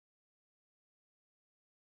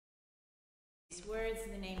These words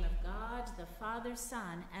in the name of God, the Father,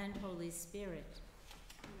 Son, and Holy Spirit.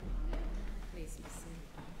 Please be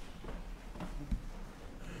seated.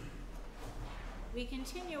 We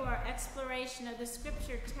continue our exploration of the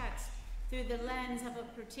scripture text through the lens of a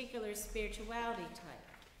particular spirituality type.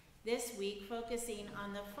 This week, focusing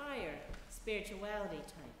on the fire spirituality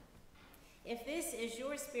type. If this is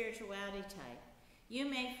your spirituality type, you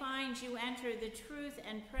may find you enter the truth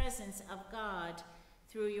and presence of God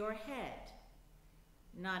through your head.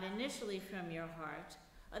 Not initially from your heart,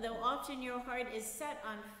 although often your heart is set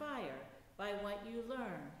on fire by what you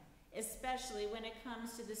learn, especially when it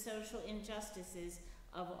comes to the social injustices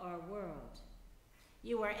of our world.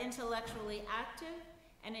 You are intellectually active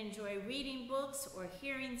and enjoy reading books or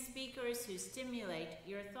hearing speakers who stimulate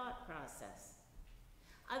your thought process.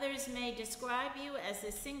 Others may describe you as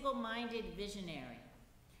a single-minded visionary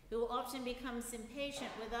who often becomes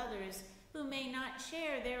impatient with others who may not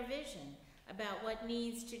share their vision about what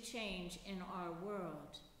needs to change in our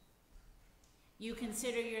world. You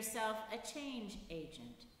consider yourself a change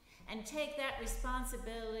agent and take that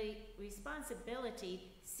responsibility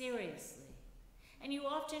seriously. And you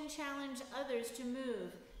often challenge others to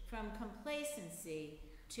move from complacency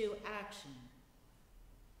to action.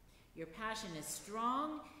 Your passion is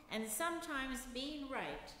strong, and sometimes being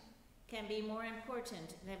right can be more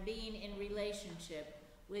important than being in relationship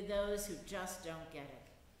with those who just don't get it.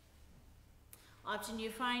 Often you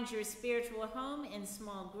find your spiritual home in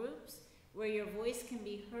small groups where your voice can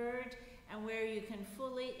be heard and where you can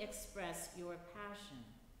fully express your passion.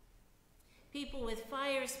 People with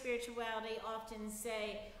fire spirituality often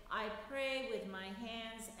say, "I pray with my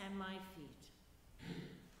hands and my feet."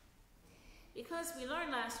 Because we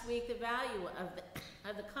learned last week the value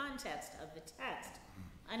of the context of the text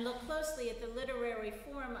and look closely at the literary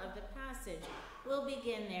form of the passage, we'll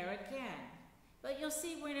begin there again. But you'll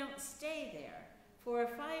see we don't stay there. For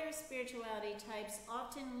fire spirituality types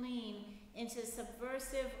often lean into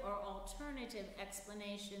subversive or alternative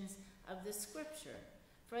explanations of the scripture,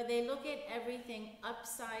 for they look at everything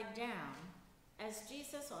upside down, as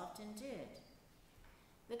Jesus often did.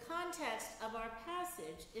 The context of our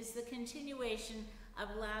passage is the continuation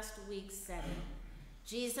of last week's setting.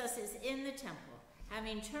 Jesus is in the temple,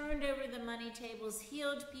 having turned over the money tables,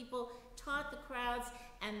 healed people, taught the crowds,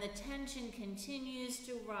 and the tension continues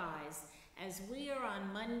to rise as we are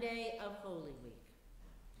on Monday of Holy Week.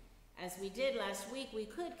 As we did last week, we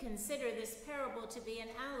could consider this parable to be an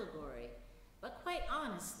allegory, but quite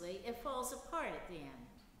honestly, it falls apart at the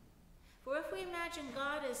end. For if we imagine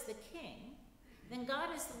God as the king, then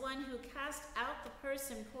God is the one who cast out the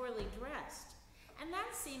person poorly dressed, and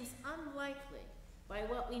that seems unlikely by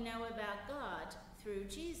what we know about God through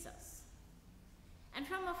Jesus. And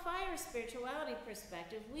from a fire spirituality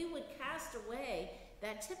perspective, we would cast away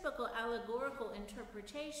that typical allegorical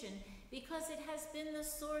interpretation because it has been the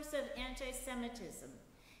source of anti-Semitism,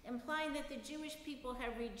 implying that the Jewish people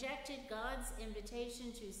have rejected God's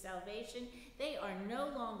invitation to salvation. They are no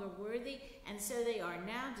longer worthy, and so they are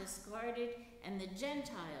now discarded, and the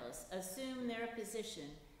Gentiles assume their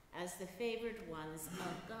position as the favored ones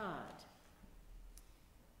of God.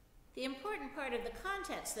 The important part of the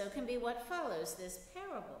context, though, can be what follows this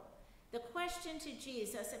parable. The question to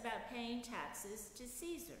Jesus about paying taxes to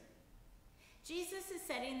Caesar. Jesus is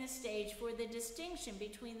setting the stage for the distinction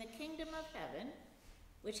between the kingdom of heaven,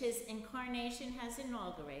 which his incarnation has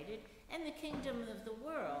inaugurated, and the kingdom of the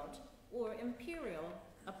world, or imperial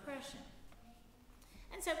oppression.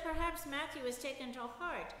 And so perhaps Matthew has taken to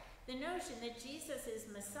heart the notion that Jesus'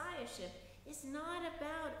 messiahship is not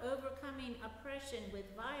about overcoming oppression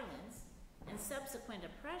with violence and subsequent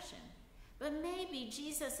oppression, but maybe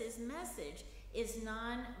Jesus' message is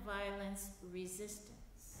non-violence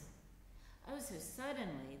resistance. Oh, so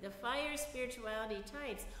suddenly, the fire spirituality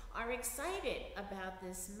types are excited about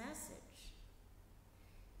this message.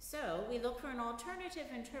 So we look for an alternative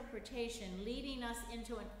interpretation leading us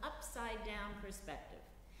into an upside-down perspective,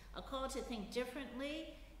 a call to think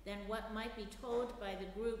differently than what might be told by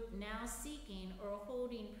the group now seeking or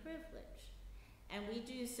holding privilege. And we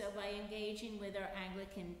do so by engaging with our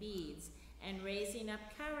Anglican beads and raising up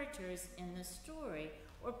characters in the story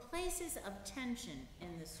or places of tension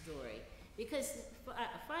in the story, because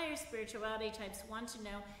fire spirituality types want to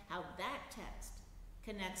know how that text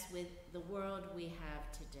connects with the world we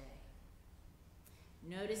have today.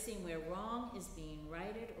 Noticing where wrong is being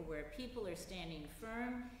righted or where people are standing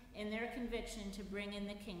firm in their conviction to bring in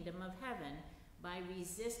the kingdom of heaven by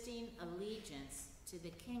resisting allegiance to the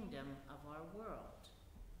kingdom of our world.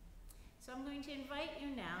 So I'm going to invite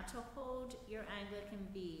you now to hold your Anglican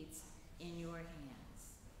beads in your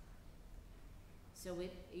hands. So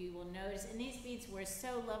you will notice, and these beads were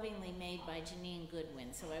so lovingly made by Janine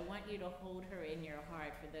Goodwin, so I want you to hold her in your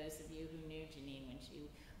heart for those of you who knew Janine when she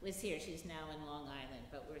was here. She's now in Long Island,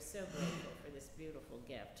 but we're so grateful for this beautiful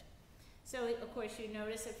gift. So, of course, you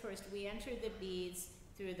notice at first we enter the beads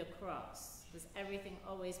through the cross, because everything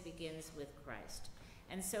always begins with Christ.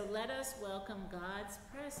 And so let us welcome God's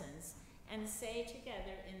presence and say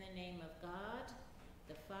together in the name of God,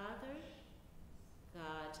 the Father,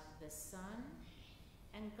 God the Son,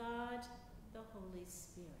 and God the Holy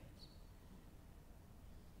Spirit.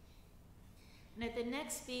 And at the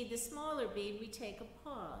next bead, the smaller bead, we take a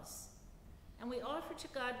pause. And we offer to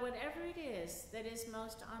God whatever it is that is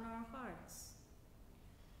most on our hearts.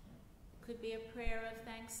 It could be a prayer of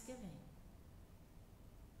thanksgiving,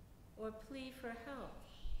 or a plea for help,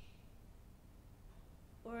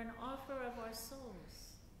 or an offer of our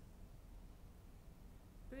souls.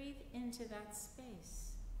 Breathe into that space.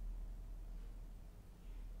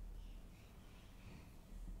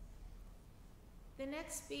 The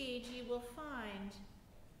next bead you will find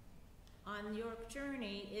on your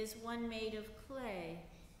journey is one made of clay,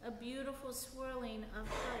 a beautiful swirling of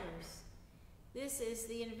colors. This is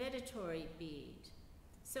the invitatory bead.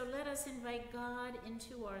 So let us invite God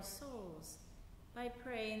into our souls by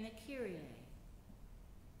praying the Kyrie.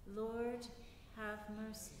 Lord, have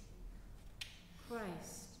mercy.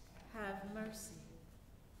 Christ, have mercy.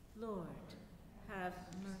 Lord, have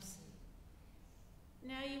mercy.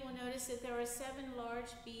 Now you will notice that there are 7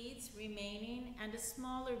 large beads remaining and a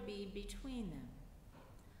smaller bead between them.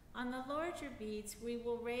 On the larger beads, we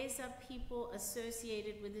will raise up people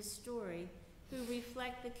associated with the story who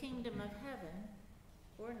reflect the kingdom of heaven,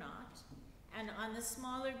 or not. And on the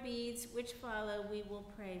smaller beads which follow, we will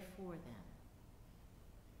pray for them.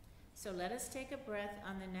 So let us take a breath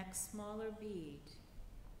on the next smaller bead,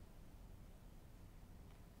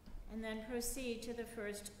 and then proceed to the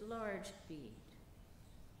first large bead.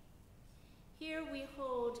 Here we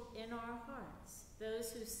hold in our hearts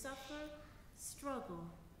those who suffer, struggle,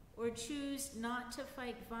 or choose not to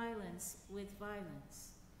fight violence with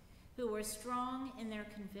violence, who are strong in their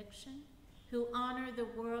conviction, who honor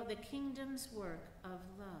the kingdom's work of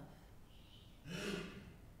love.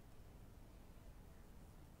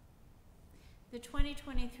 The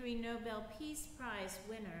 2023 Nobel Peace Prize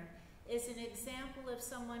winner is an example of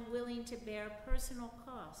someone willing to bear personal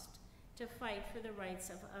cost to fight for the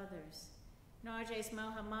rights of others. Narges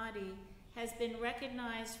Mohammadi has been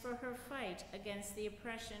recognized for her fight against the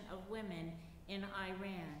oppression of women in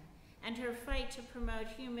Iran and her fight to promote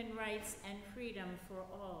human rights and freedom for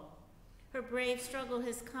all. Her brave struggle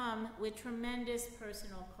has come with tremendous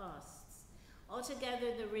personal costs.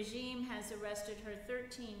 Altogether, the regime has arrested her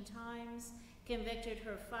 13 times, convicted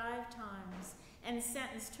her 5 times, and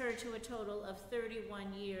sentenced her to a total of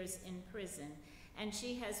 31 years in prison, and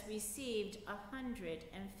she has received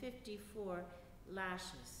 154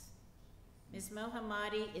 lashes. Ms.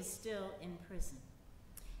 Mohammadi is still in prison.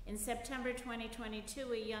 In September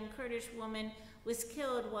 2022, a young Kurdish woman was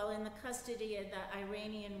killed while in the custody of the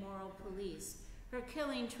Iranian Moral Police. Her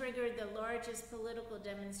killing triggered the largest political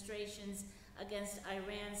demonstrations against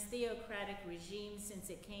Iran's theocratic regime since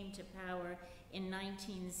it came to power in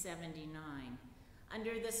 1979.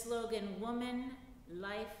 Under the slogan, "Woman,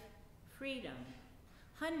 Life, Freedom,"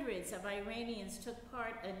 hundreds of Iranians took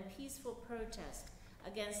part in peaceful protest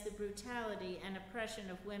against the brutality and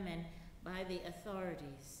oppression of women by the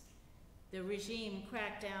authorities. The regime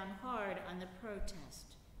cracked down hard on the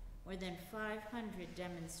protest. More than 500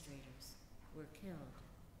 demonstrators were killed.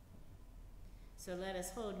 So let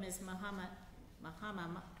us hold Ms. Muhammad.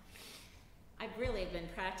 I've really been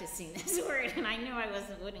practicing this word, and I knew I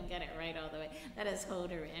wouldn't get it right all the way. Let us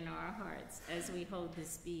hold her in our hearts as we hold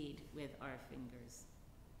this bead with our fingers.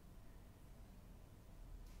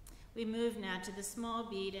 We move now to the small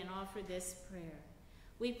bead and offer this prayer.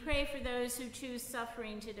 We pray for those who choose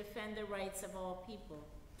suffering to defend the rights of all people,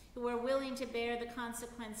 who are willing to bear the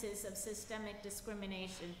consequences of systemic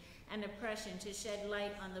discrimination and oppression to shed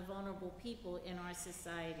light on the vulnerable people in our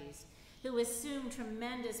societies, who assume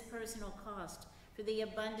tremendous personal cost for the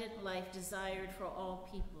abundant life desired for all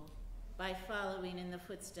people by following in the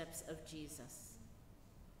footsteps of Jesus.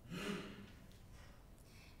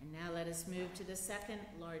 And now let us move to the second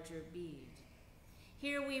larger bead.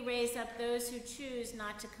 Here we raise up those who choose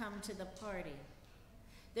not to come to the party,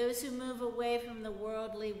 those who move away from the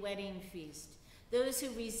worldly wedding feast, those who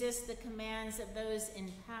resist the commands of those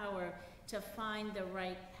in power to find the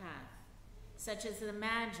right path, such as the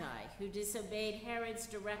Magi who disobeyed Herod's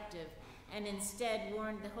directive and instead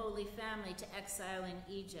warned the Holy Family to exile in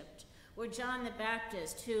Egypt, or John the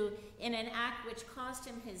Baptist who, in an act which cost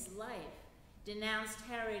him his life, denounced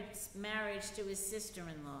Herod's marriage to his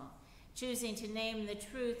sister-in-law, choosing to name the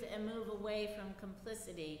truth and move away from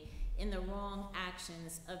complicity in the wrong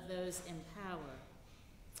actions of those in power.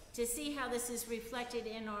 To see how this is reflected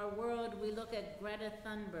in our world, we look at Greta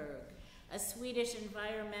Thunberg, a Swedish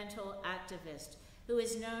environmental activist who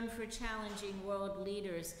is known for challenging world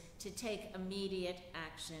leaders to take immediate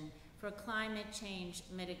action for climate change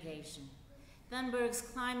mitigation. Thunberg's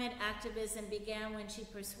climate activism began when she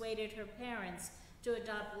persuaded her parents to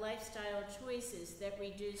adopt lifestyle choices that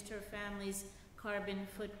reduced her family's carbon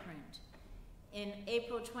footprint. In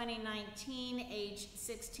April 2019, age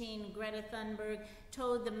 16, Greta Thunberg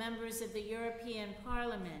told the members of the European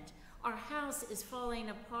Parliament, "Our house is falling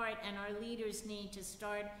apart and our leaders need to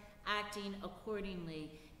start acting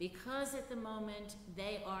accordingly because at the moment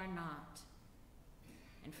they are not."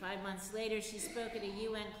 And 5 months later, she spoke at a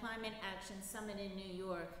UN Climate Action Summit in New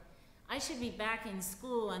York. "I should be back in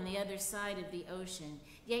school on the other side of the ocean,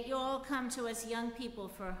 yet you all come to us young people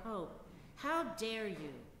for hope. How dare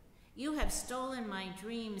you? You have stolen my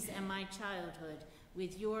dreams and my childhood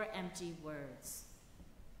with your empty words."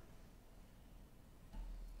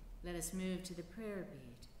 Let us move to the prayer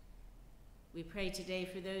bead. We pray today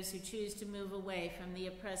for those who choose to move away from the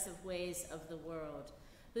oppressive ways of the world,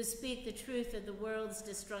 who speak the truth of the world's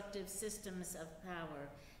destructive systems of power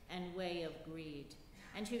and way of greed,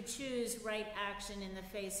 and who choose right action in the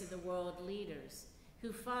face of the world leaders,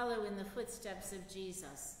 who follow in the footsteps of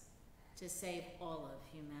Jesus to save all of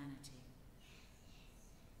humanity.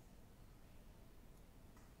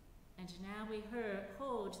 And now we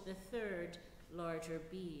hold the third larger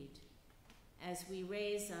bead as we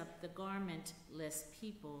raise up the garmentless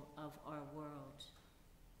people of our world.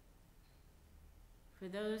 For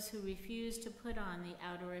those who refuse to put on the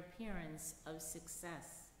outer appearance of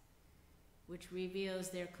success, which reveals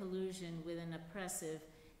their collusion with an oppressive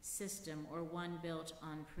system or one built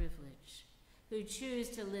on privilege, who choose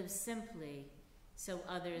to live simply so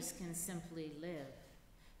others can simply live,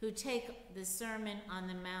 who take the Sermon on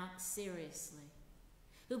the Mount seriously,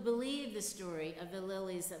 who believe the story of the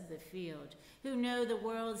lilies of the field, who know the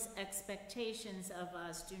world's expectations of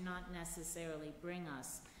us do not necessarily bring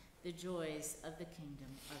us the joys of the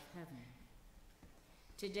kingdom of heaven.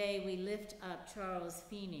 Today we lift up Charles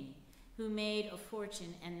Feeney, who made a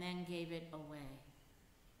fortune and then gave it away.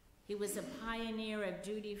 He was a pioneer of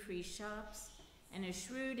duty-free shops and a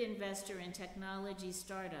shrewd investor in technology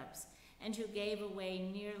startups, and who gave away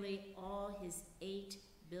nearly all his $8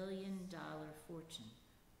 billion fortune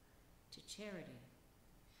to charity,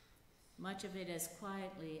 much of it as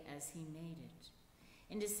quietly as he made it.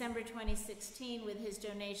 In December 2016, with his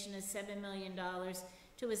donation of $7 million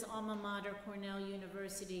to his alma mater, Cornell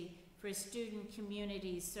University, for student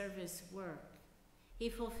community service work, he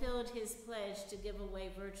fulfilled his pledge to give away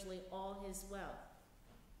virtually all his wealth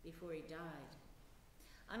before he died.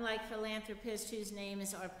 Unlike philanthropists whose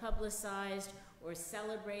names are publicized or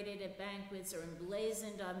celebrated at banquets or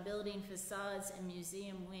emblazoned on building facades and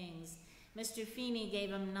museum wings, Mr. Feeney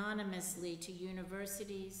gave anonymously to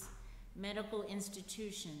universities, medical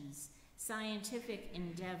institutions, scientific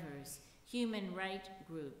endeavors, human rights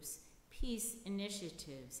groups, peace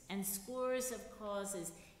initiatives, and scores of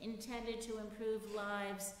causes intended to improve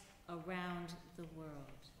lives around the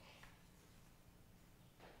world.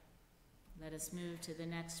 Let us move to the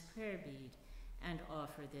next prayer bead and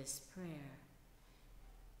offer this prayer.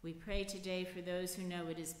 We pray today for those who know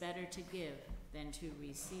it is better to give than to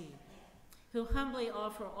receive, who humbly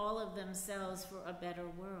offer all of themselves for a better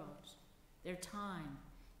world, their time,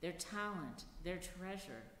 their talent, their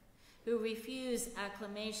treasure, who refuse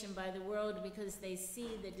acclamation by the world because they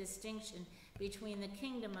see the distinction between the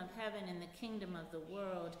kingdom of heaven and the kingdom of the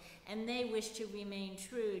world, and they wish to remain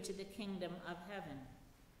true to the kingdom of heaven,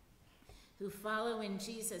 who follow in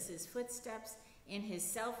Jesus' footsteps in his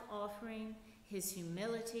self-offering, his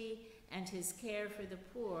humility, and his care for the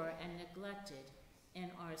poor and neglected in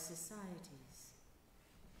our societies.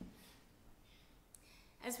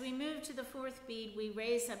 As we move to the fourth bead, we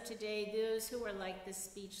raise up today those who are like the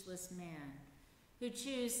speechless man, who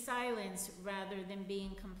choose silence rather than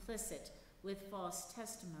being complicit with false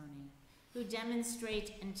testimony, who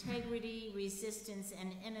demonstrate integrity, resistance,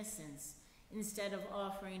 and innocence instead of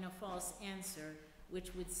offering a false answer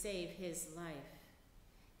which would save his life.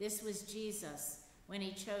 This was Jesus when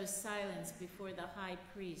he chose silence before the high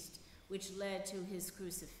priest, which led to his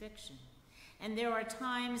crucifixion. And there are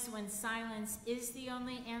times when silence is the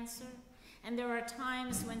only answer, and there are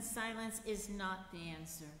times when silence is not the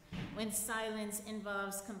answer, when silence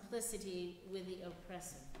involves complicity with the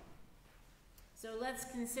oppressor. So let's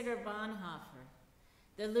consider Bonhoeffer,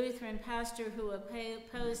 the Lutheran pastor who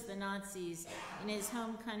opposed the Nazis in his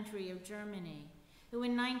home country of Germany, who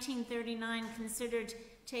in 1939 considered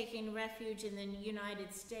taking refuge in the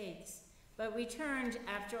United States, but returned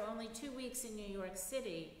after only 2 weeks in New York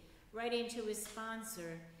City, writing to his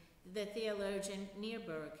sponsor, the theologian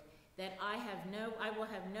Niebuhr, that I will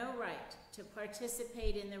have no right to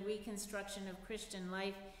participate in the reconstruction of Christian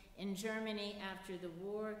life in Germany after the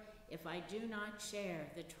war if I do not share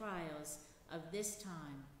the trials of this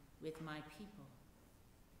time with my people.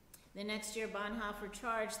 The next year, Bonhoeffer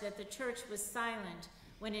charged that the church was silent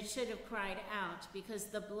when it should have cried out because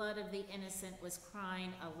the blood of the innocent was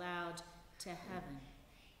crying aloud to heaven.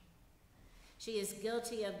 She is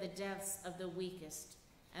guilty of the deaths of the weakest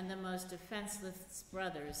and the most defenseless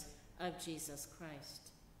brothers of Jesus Christ.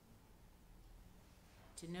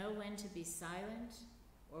 To know when to be silent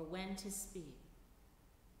or when to speak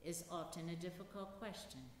is often a difficult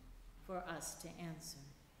question for us to answer.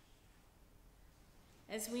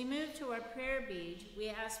 As we move to our prayer bead, we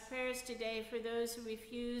ask prayers today for those who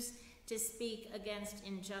refuse to speak against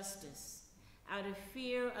injustice out of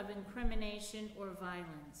fear of incrimination or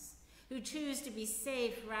violence, who choose to be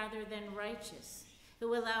safe rather than righteous,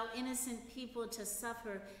 who allow innocent people to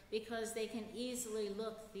suffer because they can easily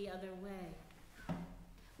look the other way.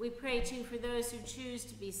 We pray too for those who choose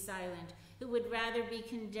to be silent, who would rather be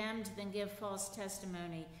condemned than give false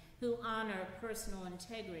testimony, who honor personal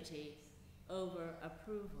integrity over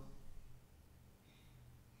approval.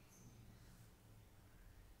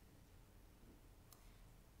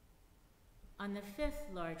 On the fifth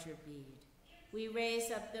larger bead, we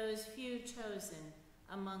raise up those few chosen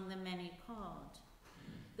among the many called,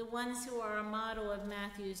 the ones who are a model of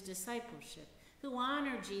Matthew's discipleship, who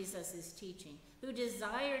honor Jesus' teaching, who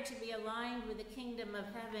desire to be aligned with the kingdom of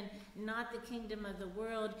heaven, not the kingdom of the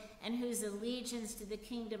world, and whose allegiance to the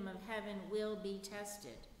kingdom of heaven will be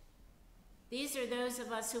tested. These are those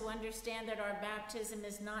of us who understand that our baptism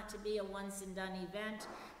is not to be a once-and-done event,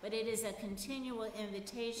 but it is a continual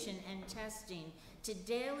invitation and testing to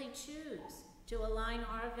daily choose to align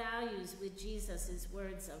our values with Jesus'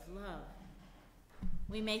 words of love.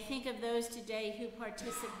 We may think of those today who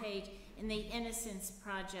participate in the Innocence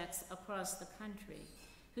Projects across the country,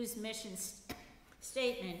 whose mission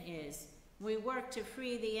statement is, we work to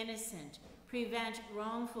free the innocent, prevent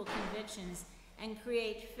wrongful convictions, and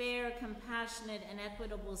create fair, compassionate, and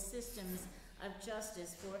equitable systems of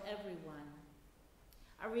justice for everyone.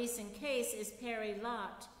 A recent case is Perry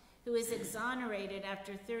Lott, who is exonerated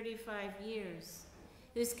after 35 years,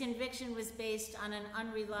 whose conviction was based on an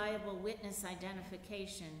unreliable witness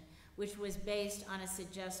identification, which was based on a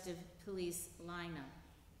suggestive police lineup.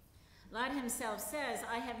 Lott himself says,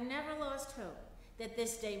 I have never lost hope that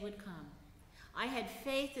this day would come. I had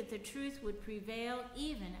faith that the truth would prevail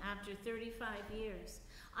even after 35 years.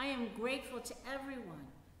 I am grateful to everyone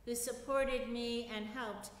who supported me and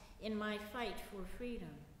helped in my fight for freedom.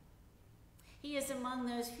 He is among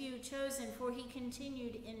those few chosen, for he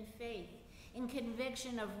continued in faith, in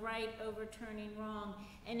conviction of right overturning wrong,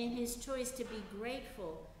 and in his choice to be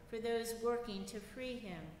grateful for those working to free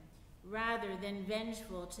him, rather than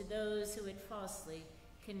vengeful to those who had falsely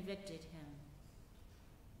convicted him.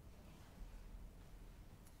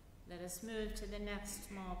 Let us move to the next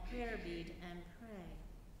small prayer bead and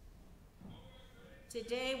pray.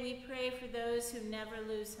 Today we pray for those who never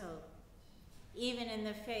lose hope, even in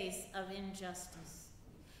the face of injustice,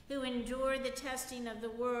 who endure the testing of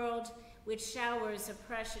the world which showers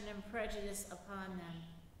oppression and prejudice upon them,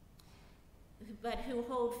 but who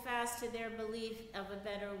hold fast to their belief of a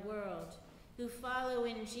better world, who follow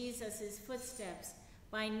in Jesus' footsteps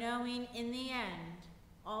by knowing in the end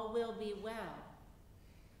all will be well.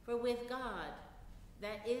 For with God,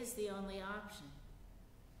 that is the only option.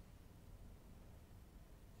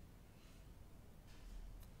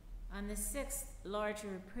 On the sixth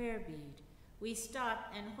larger prayer bead, we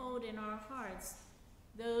stop and hold in our hearts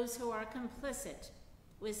those who are complicit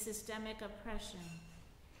with systemic oppression,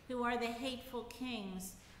 who are the hateful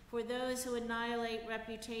kings, for those who annihilate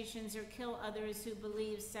reputations or kill others who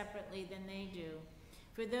believe separately than they do,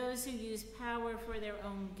 for those who use power for their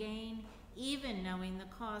own gain, even knowing the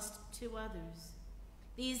cost to others.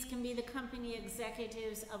 These can be the company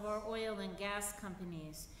executives of our oil and gas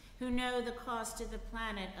companies, who know the cost to the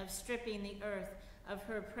planet of stripping the earth of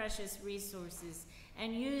her precious resources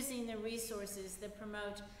and using the resources that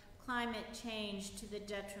promote climate change to the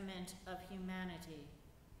detriment of humanity.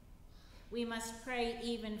 We must pray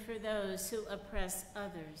even for those who oppress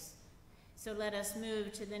others. So let us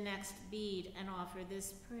move to the next bead and offer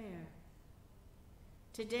this prayer.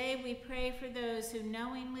 Today we pray for those who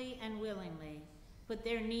knowingly and willingly put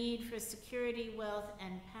their need for security, wealth,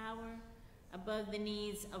 and power above the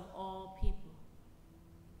needs of all people,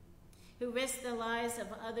 who risk the lives of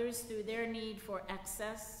others through their need for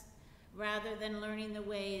excess rather than learning the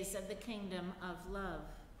ways of the kingdom of love,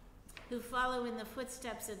 who follow in the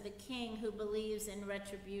footsteps of the King who believes in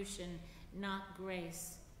retribution, not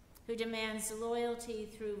grace, who demands loyalty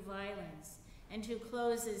through violence, and who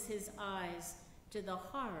closes his eyes to the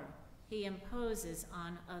horror he imposes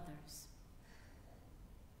on others.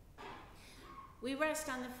 We rest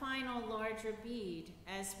on the final larger bead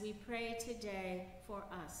as we pray today for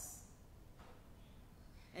us,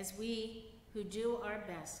 as we who do our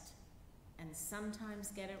best and sometimes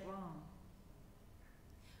get it wrong.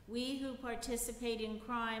 We who participate in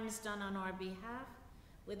crimes done on our behalf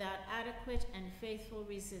without adequate and faithful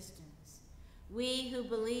resistance. We who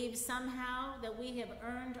believe somehow that we have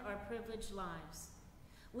earned our privileged lives.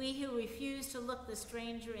 We who refuse to look the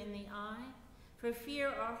stranger in the eye for fear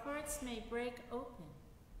our hearts may break open,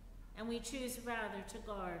 and we choose rather to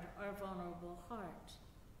guard our vulnerable heart.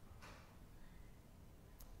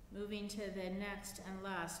 Moving to the next and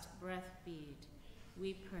last breath bead,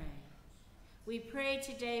 we pray. We pray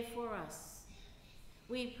today for us.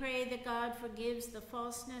 We pray that God forgives the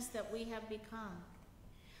falseness that we have become.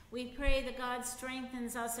 We pray that God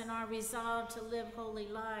strengthens us in our resolve to live holy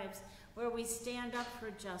lives where we stand up for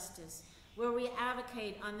justice, where we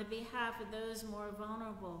advocate on the behalf of those more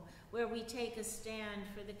vulnerable, where we take a stand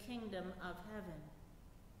for the kingdom of heaven.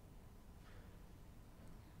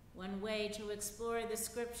 One way to explore the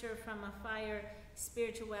scripture from a fire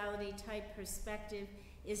spirituality type perspective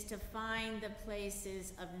is to find the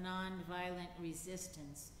places of nonviolent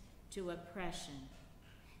resistance to oppression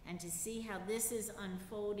and to see how this is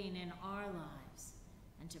unfolding in our lives,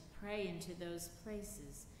 and to pray into those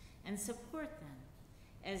places and support them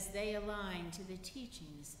as they align to the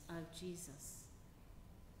teachings of Jesus.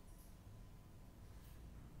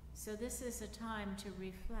 So this is a time to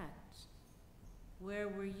reflect. Where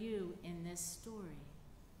were you in this story?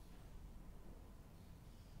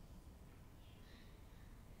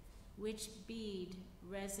 Which bead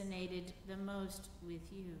resonated the most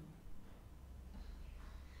with you?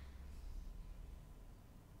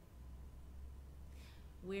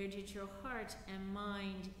 Where did your heart and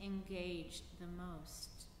mind engage the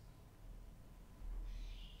most?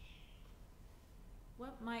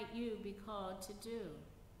 What might you be called to do?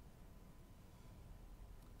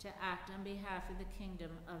 To act on behalf of the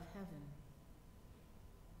kingdom of heaven.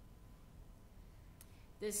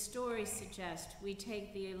 This story suggests we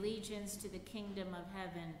take the allegiance to the kingdom of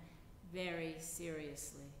heaven very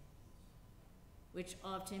seriously, which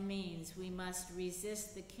often means we must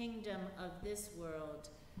resist the kingdom of this world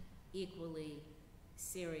equally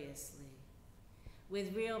seriously,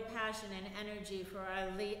 with real passion and energy, for our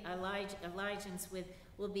allegiance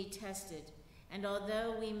will be tested. And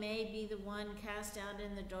although we may be the one cast out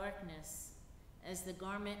in the darkness, as the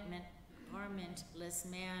garmentless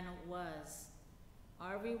man was,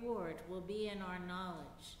 our reward will be in our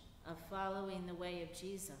knowledge of following the way of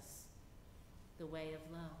Jesus, the way of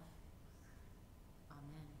love.